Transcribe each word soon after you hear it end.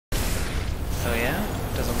Oh yeah?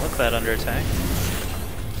 Doesn't look that under attack.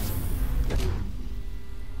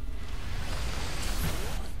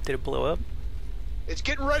 Did it blow up? It's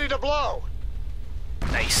getting ready to blow!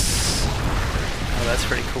 Nice! Oh, that's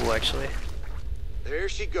pretty cool, actually. There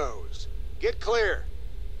she goes. Get clear.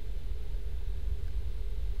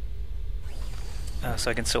 Oh,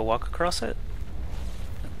 so I can still walk across it?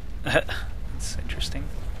 That's interesting.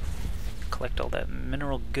 Collect all that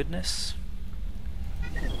mineral goodness.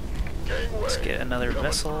 Let's get another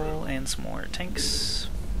vessel and some more tanks.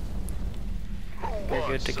 We're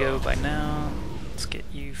good to go by now. Let's get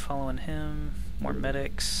you following him. More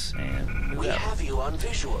medics and move We out. have you on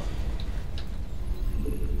visual.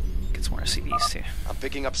 Get some more SCVs too. I'm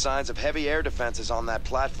picking up signs of heavy air defenses on that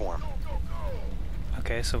platform.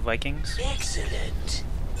 Okay, so Vikings. Excellent.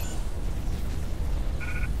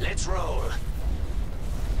 Let's roll.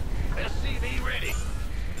 SCV ready.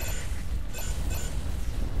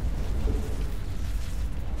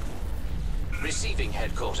 Receiving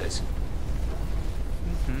headquarters.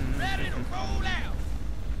 Ready to roll out.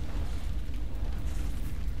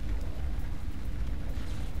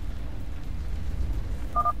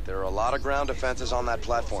 There are a lot of ground defenses on that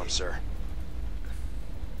platform, sir.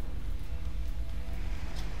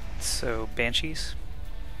 So, Banshees.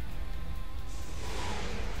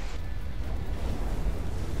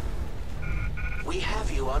 We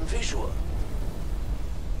have you on visual.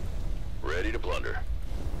 Ready to plunder.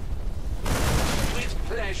 With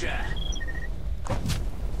pleasure.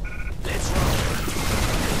 Let's roll.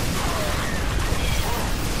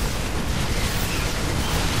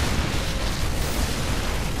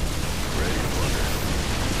 Ready to plunder.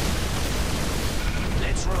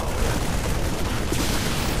 Let's roll.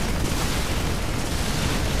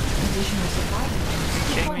 Additional supply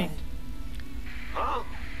items Kidding me? required. Huh?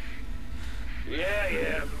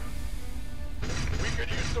 Yeah. We could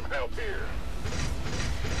use some help here.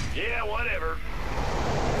 Yeah, whatever.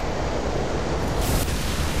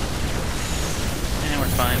 And we're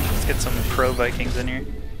fine. Let's get some pro Vikings in here.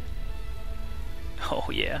 Oh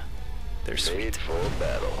yeah. They're Made sweet. for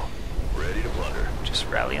battle. Ready to plunder. Just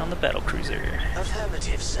rally on the battle cruiser.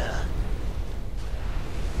 Affirmative, sir.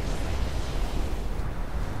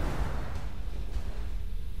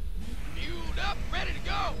 Fueled up, ready to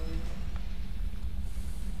go.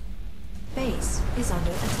 Base is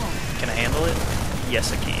under attack. Can I handle it?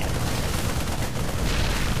 Yes, I can.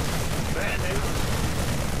 Bad news.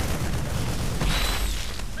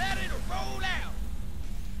 Ready to roll out.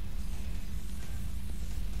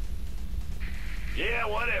 Yeah,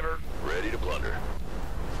 whatever. Ready to plunder.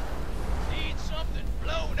 Need something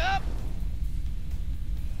blown up?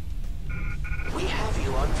 We have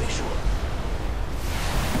you on visual.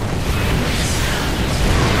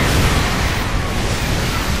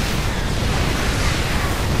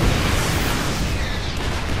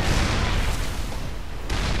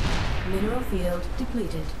 Mineral field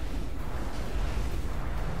depleted.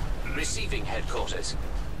 Receiving headquarters.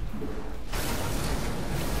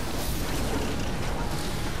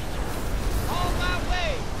 On my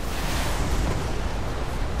way.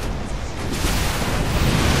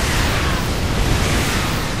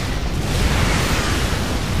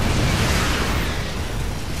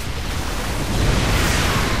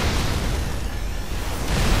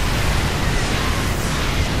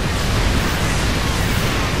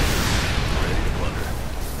 Ready to plunder.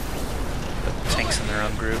 Tanks in their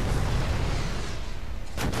own group.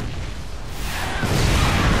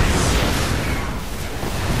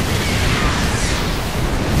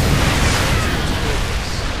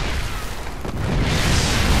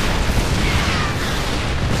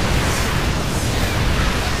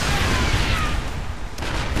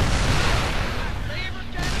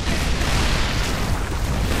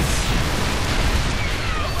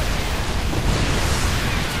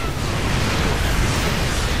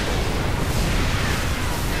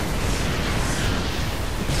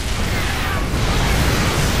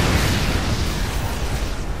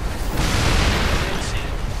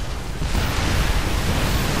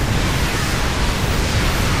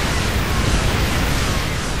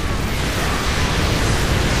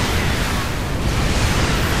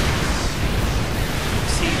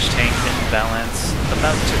 Siege tank imbalance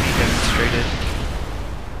about to be demonstrated.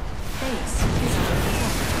 Base is under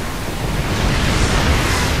attack.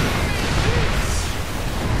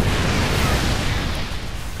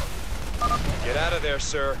 Get out of there,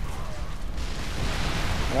 sir.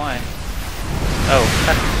 Why? Oh,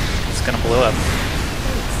 it's gonna blow up.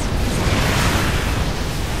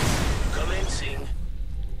 Commencing.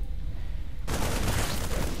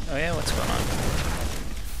 Oh yeah, what's going on?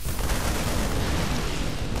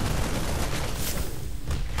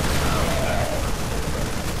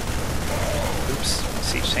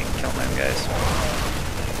 killing them guys.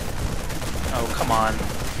 Oh, come on.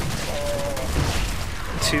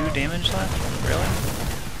 2 damage left? Really?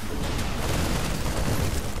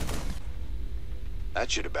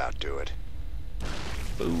 That should about do it.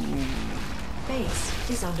 Boom. Base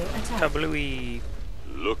is under attack. Kablooey.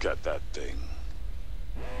 Look at that thing.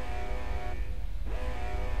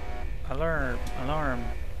 Alarm. Alarm.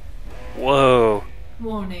 Whoa.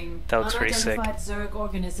 Warning. That looks pretty sick. Unidentified Zerg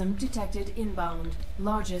organism detected inbound.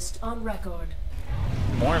 Largest on record.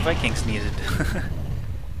 More Vikings needed.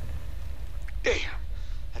 Damn.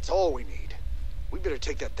 That's all we need. We better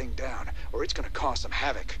take that thing down, or it's gonna cause some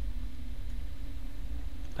havoc.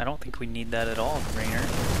 I don't think we need that at all, Rainer.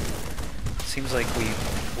 Seems like we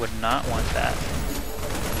would not want that.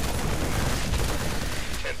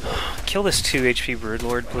 Kill this 2 HP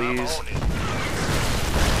Broodlord, please.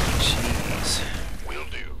 Jeez. Will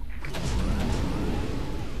do.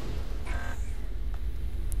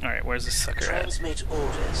 Alright, where's this sucker at? Transmit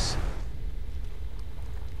orders.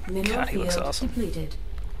 Mineral God, he looks field awesome. depleted.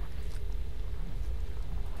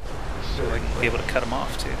 So I can be able to cut him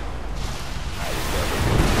off, too.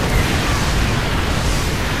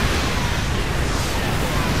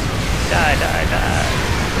 Die, die, die.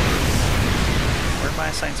 Where are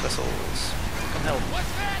my science vessels? Come help.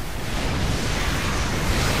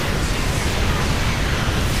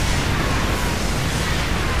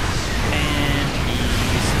 And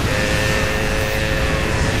he's dead.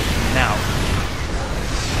 Now.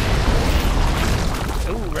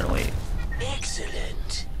 Oh, run away.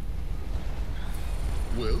 Excellent.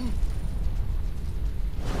 Well?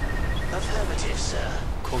 Affirmative, sir.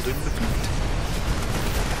 Cold in the feet.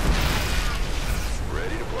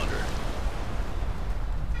 Ready to plunder.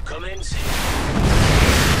 Commencing.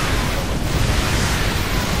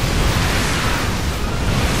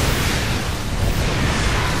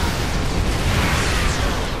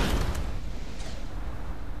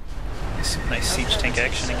 Nice siege tank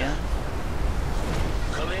action again.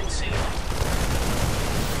 Commencing.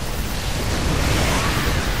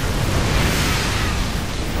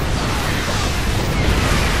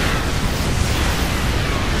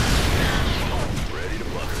 Ready to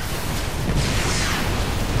plunder.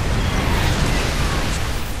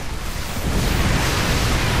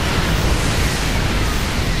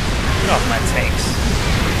 Get off my tanks.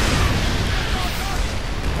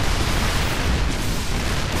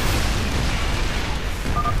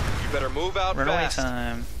 You better move out Runaway fast.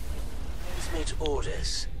 time. Transmit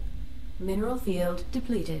orders. Mineral field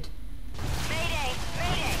depleted.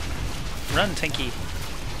 Run, tanky.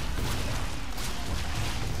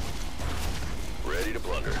 Ready to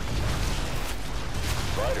plunder.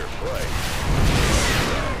 Fight or flight.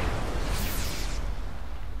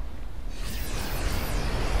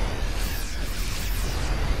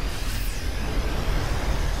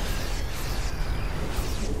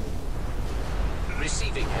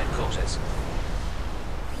 Receiving headquarters.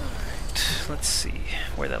 Let's see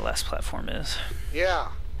where that last platform is. Yeah,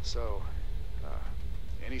 so,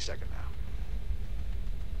 any second now.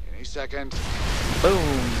 Any second.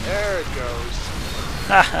 Boom! There it goes.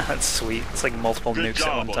 That's sweet. It's like multiple Good nukes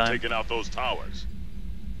at one job on time. taking out those towers.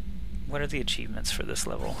 What are the achievements for this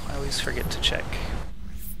level? I always forget to check.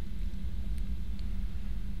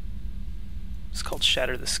 It's called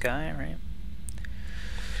Shatter the Sky, right?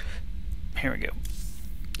 Here we go.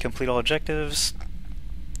 Complete all objectives.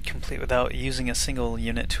 Complete without using a single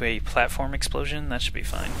unit to a platform explosion. That should be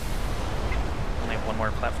fine. Only have one more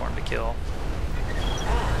platform to kill.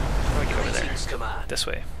 How do I get over there? Greetings, Command. This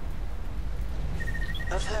way.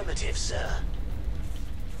 Affirmative, sir.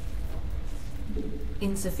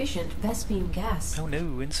 Insufficient Vespene gas. Oh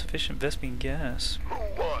no, insufficient Vespene gas. Who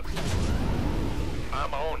won?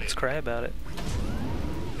 I'm on Let's it. cry about it.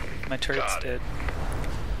 My turret's Got it. dead.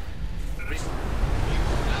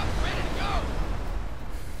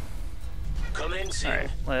 Commencing.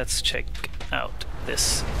 Alright, let's check out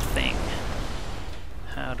this thing.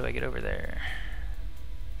 How do I get over there?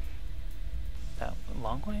 That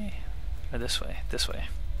long way? Or this way? This way.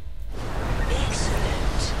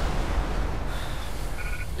 Excellent.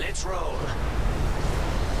 Let's roll.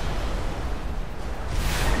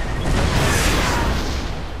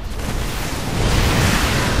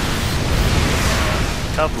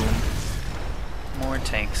 Kaboom. More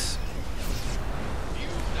tanks.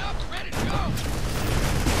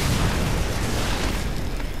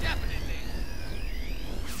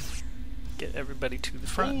 Get everybody to the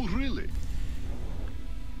front. Oh, really?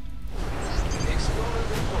 Explorer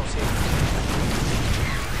reporting.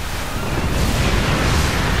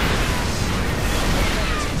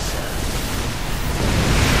 Affirmative, sir.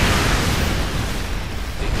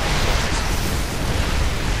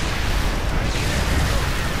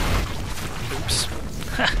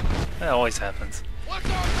 always happens. What's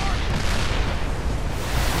our target?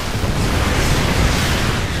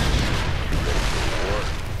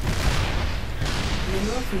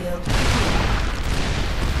 Mineral field.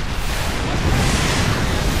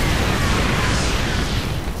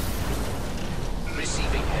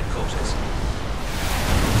 Receiving headquarters.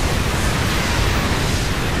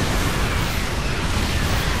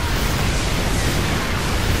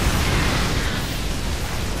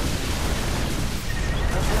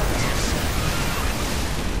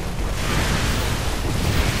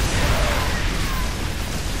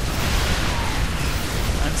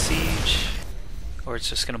 Unsiege. Or it's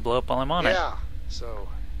just gonna blow up while I'm on it. Yeah, so,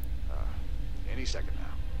 any second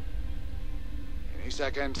now. Any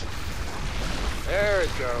second. There it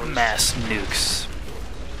goes. Mass nukes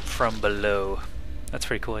from below. That's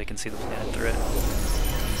pretty cool. You can see the planet through it.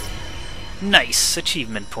 Nice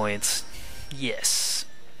achievement points. Yes.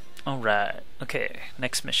 Alright. Okay.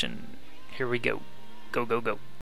 Next mission. Here we go. Go, go, go.